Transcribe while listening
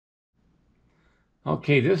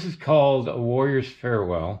Okay, this is called A Warrior's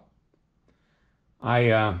Farewell.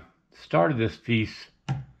 I started this piece,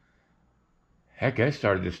 I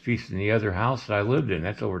started this piece in the other house that I lived in.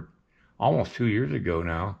 That's over almost 2 years ago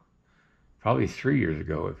now. Probably 3 years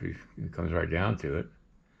ago if it comes right down to it.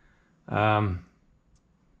 Um,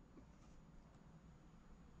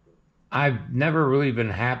 I've never really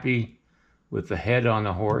been happy with the head on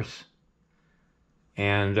the horse.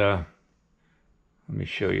 And let me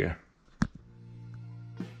show you.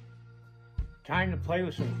 Time to play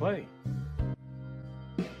with some clay.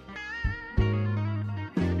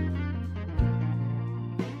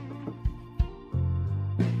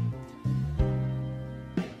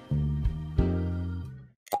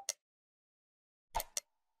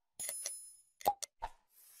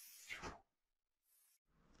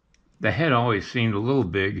 The head always seemed a little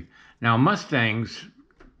big. Now, Mustangs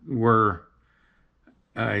were,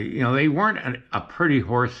 they weren't a pretty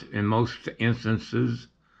horse in most instances.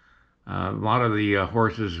 A lot of the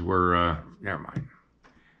horses were, never mind.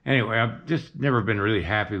 Anyway, I've just never been really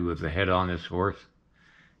happy with the head on this horse.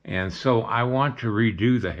 And so I want to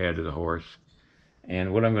redo the head of the horse.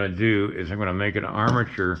 And what I'm going to do is I'm going to make an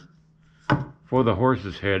armature for the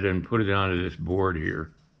horse's head and put it onto this board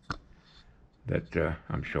here that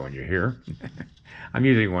I'm showing you here. I'm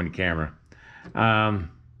using one camera. And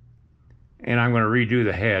I'm going to redo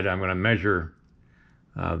the head. I'm going to measure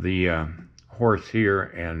the horse here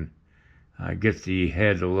and get the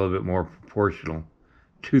head a little bit more proportional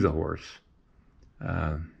to the horse.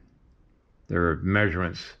 There are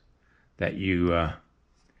measurements that you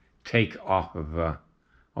take off of a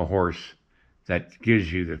horse that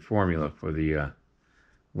gives you the formula for the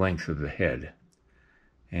length of the head.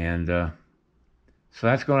 And so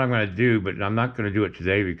that's what I'm going to do, but I'm not going to do it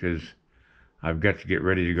today because I've got to get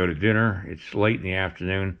ready to go to dinner. It's late in the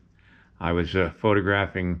afternoon. I was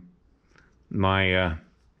photographing my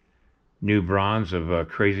new bronze of a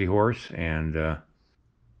Crazy Horse and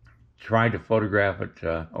tried to photograph it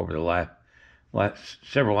over the last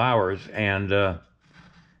several hours and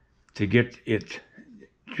to get it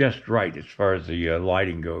just right as far as the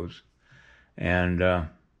lighting goes. And I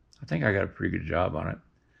think I got a pretty good job on it.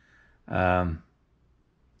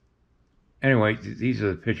 Anyway, these are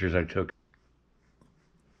the pictures I took.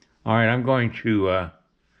 All right, I'm going to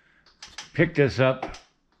pick this up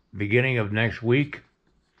beginning of next week.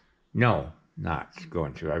 No, not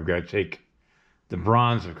going to. I've got to take the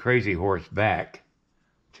bronze of Crazy Horse back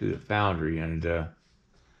to the foundry, and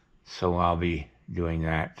so I'll be doing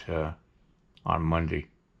that on Monday.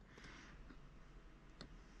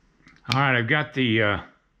 All right, I've got the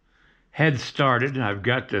head started. I've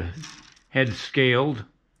got the head scaled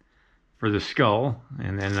for the skull,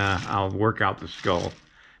 and then I'll work out the skull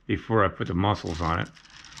before I put the muscles on it.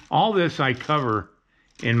 All this I cover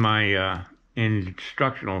in my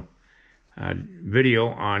instructional video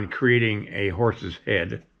on creating a horse's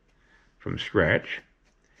head from scratch.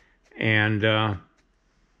 And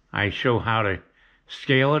I show how to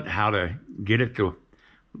scale it, how to get it to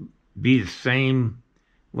be the same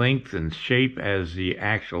length and shape as the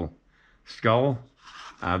actual skull.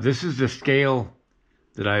 This is the scale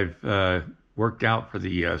that I've worked out for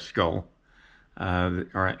the skull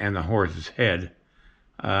and the horse's head.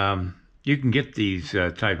 You can get these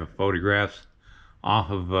type of photographs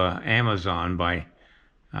off of Amazon by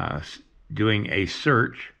doing a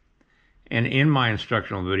search. And in my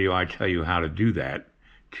instructional video, I tell you how to do that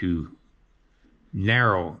to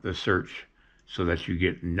narrow the search so that you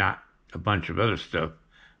get not a bunch of other stuff,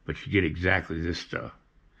 but you get exactly this stuff.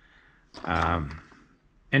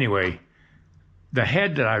 Anyway, the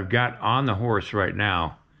head that I've got on the horse right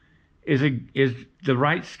now is the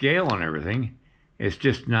right scale and everything. It's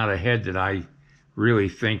just not a head that I really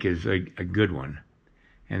think is a good one.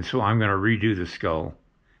 And so I'm going to redo the skull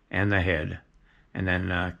and the head and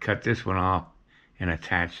then cut this one off and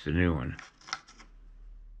attach the new one.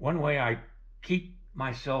 One way I keep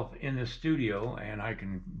myself in the studio and I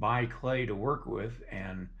can buy clay to work with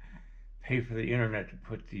and pay for the internet to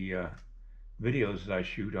put the videos that I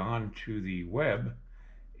shoot on to the web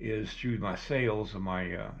is through my sales of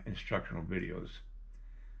my instructional videos.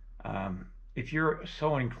 If you're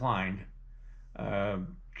so inclined,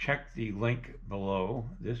 check the link below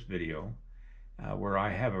this video where I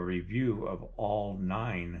have a review of all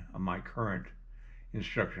 9 of my current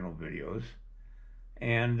instructional videos,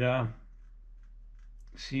 and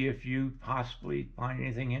see if you possibly find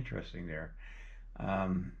anything interesting there.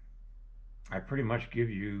 I pretty much give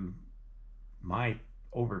you my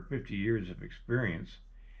over 50 years of experience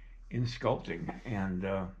in sculpting, and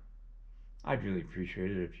I'd really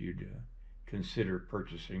appreciate it if you'd consider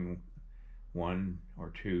purchasing 1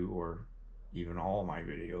 or 2 or even all my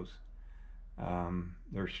videos.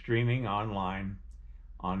 They're streaming online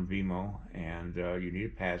on Vimeo, and you need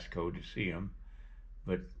a passcode to see them,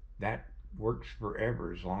 but that works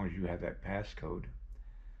forever as long as you have that passcode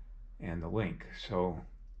and the link. So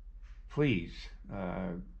please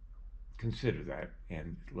consider that,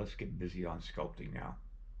 and let's get busy on sculpting now.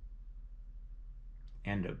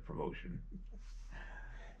 End of promotion.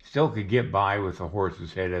 Still could get by with the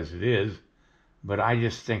horse's head as it is, but I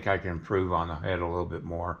just think I can improve on the head a little bit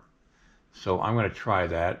more. So I'm going to try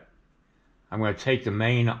that. I'm going to take the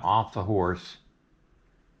mane off the horse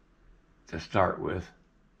to start with.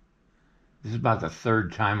 This is about the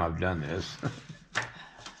third time I've done this.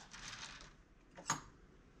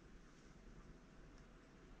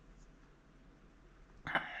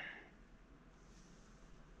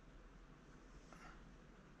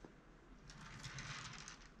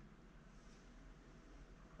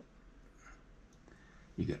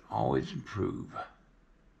 You can always improve.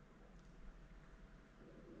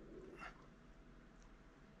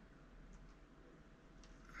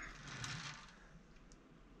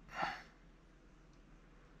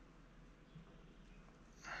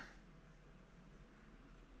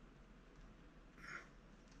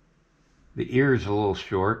 The ear's a little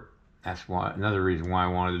short. That's why, another reason why I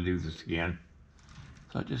wanted to do this again.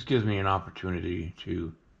 So it just gives me an opportunity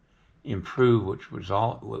to improve,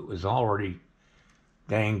 what was already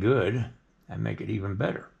dang good, and make it even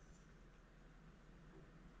better.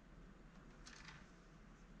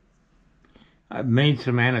 I've made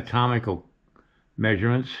some anatomical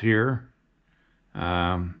measurements here.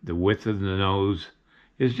 The width of the nose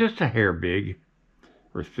is just a hair big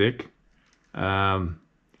or thick.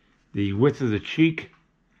 The width of the cheek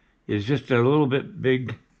is just a little bit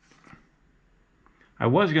big. I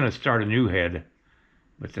was going to start a new head,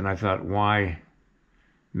 but then I thought, why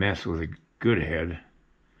mess with a good head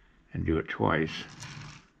and do it twice?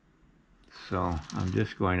 So I'm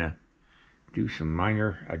just going to do some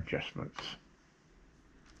minor adjustments.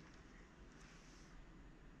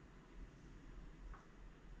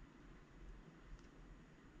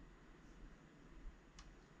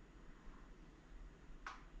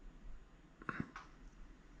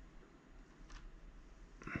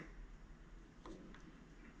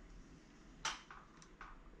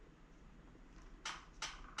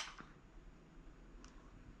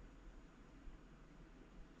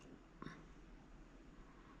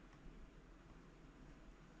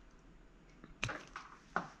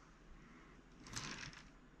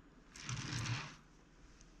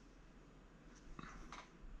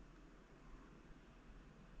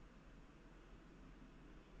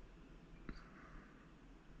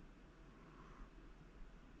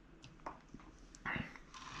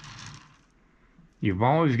 You've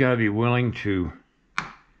always got to be willing to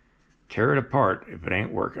tear it apart if it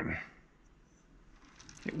ain't working.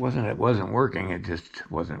 It wasn't working, it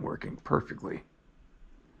just wasn't working perfectly.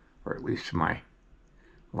 Or at least to my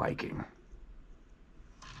liking.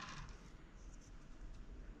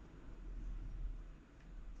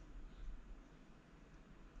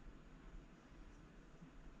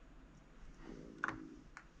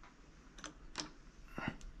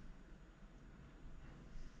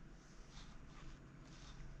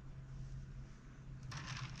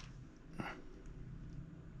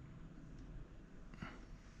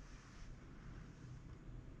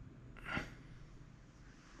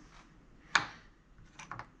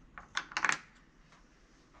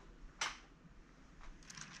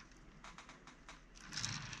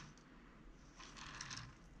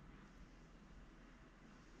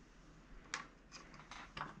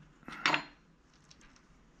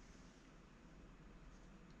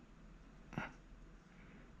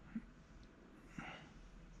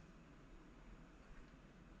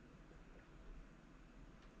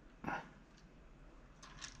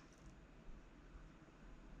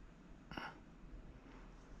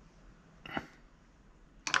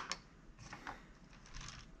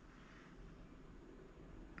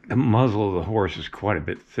 The muzzle of the horse is quite a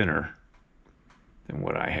bit thinner than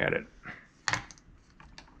what I had it.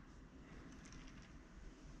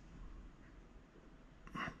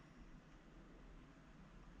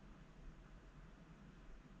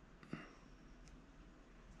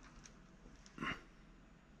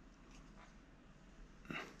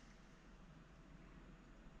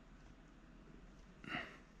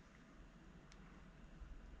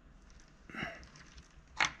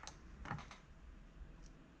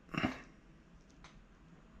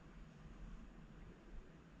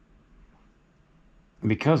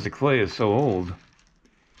 Because the clay is so old,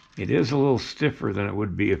 it is a little stiffer than it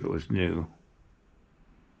would be if it was new.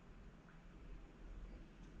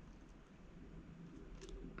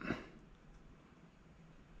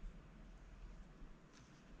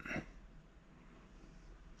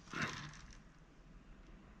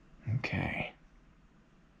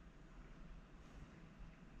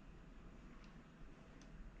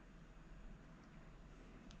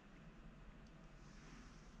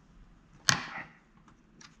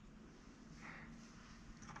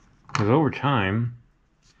 Because over time,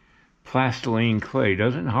 plastiline clay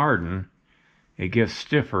doesn't harden. It gets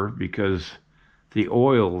stiffer because the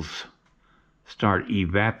oils start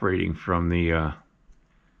evaporating from the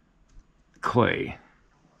clay.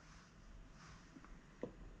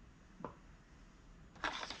 I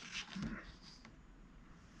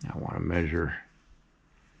want to measure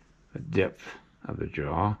the depth of the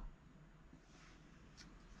jaw.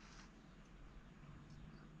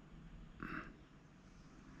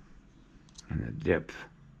 And the depth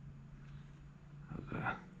of the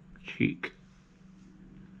cheek.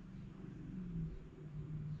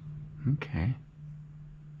 Okay.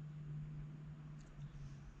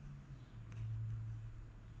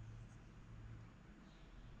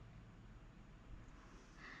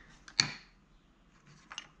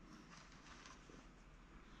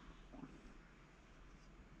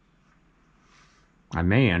 I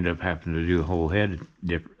may end up having to do the whole head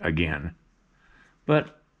dip again.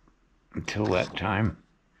 But until that time,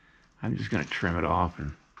 I'm just going to trim it off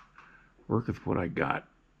and work with what I got.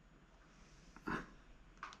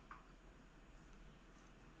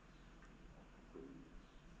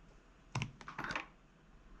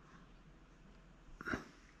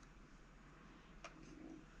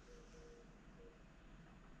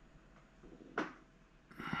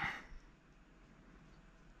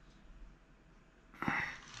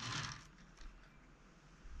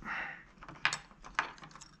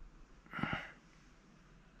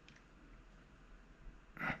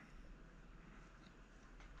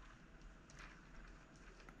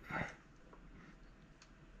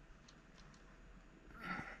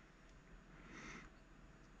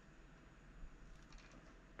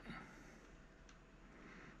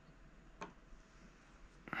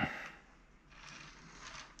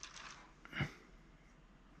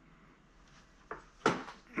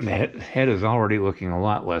 The head is already looking a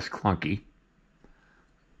lot less clunky.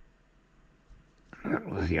 That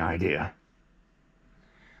was the idea.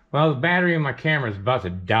 Well, the battery in my camera is about to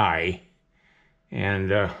die,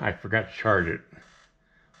 and I forgot to charge it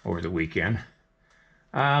over the weekend.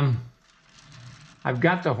 I've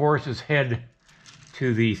got the horse's head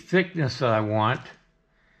to the thickness that I want,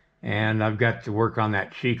 and I've got to work on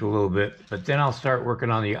that cheek a little bit, but then I'll start working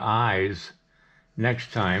on the eyes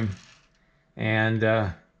next time,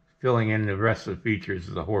 and filling in the rest of the features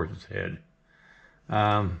of the horse's head.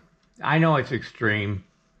 I know it's extreme,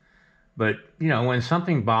 but you know, when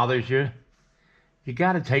something bothers you, you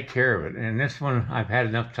got to take care of it. And this one, I've had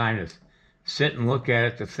enough time to sit and look at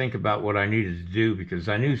it to think about what I needed to do, because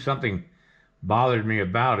I knew something bothered me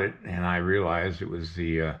about it, and I realized it was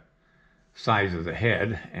the size of the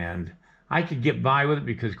head. And I could get by with it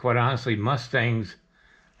because, quite honestly, Mustangs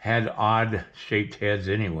had odd shaped heads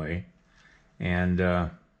anyway, and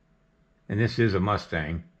this is a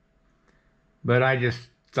Mustang. But I just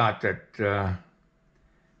thought that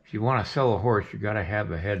if you want to sell a horse, you got to have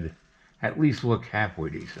the head at least look halfway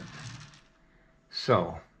decent.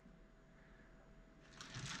 So,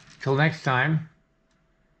 till next time,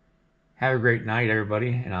 have a great night, everybody,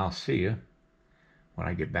 and I'll see you when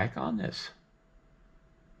I get back on this.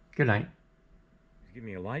 Good night. Give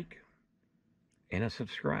me a like and a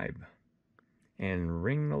subscribe, and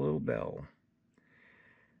ring the little bell.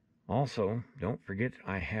 Also, don't forget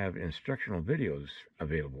I have instructional videos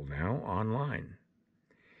available now online.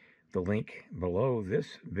 The link below this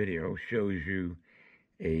video shows you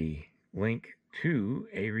a link to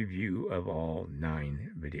a review of all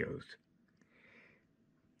 9 videos.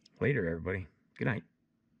 Later, everybody. Good night.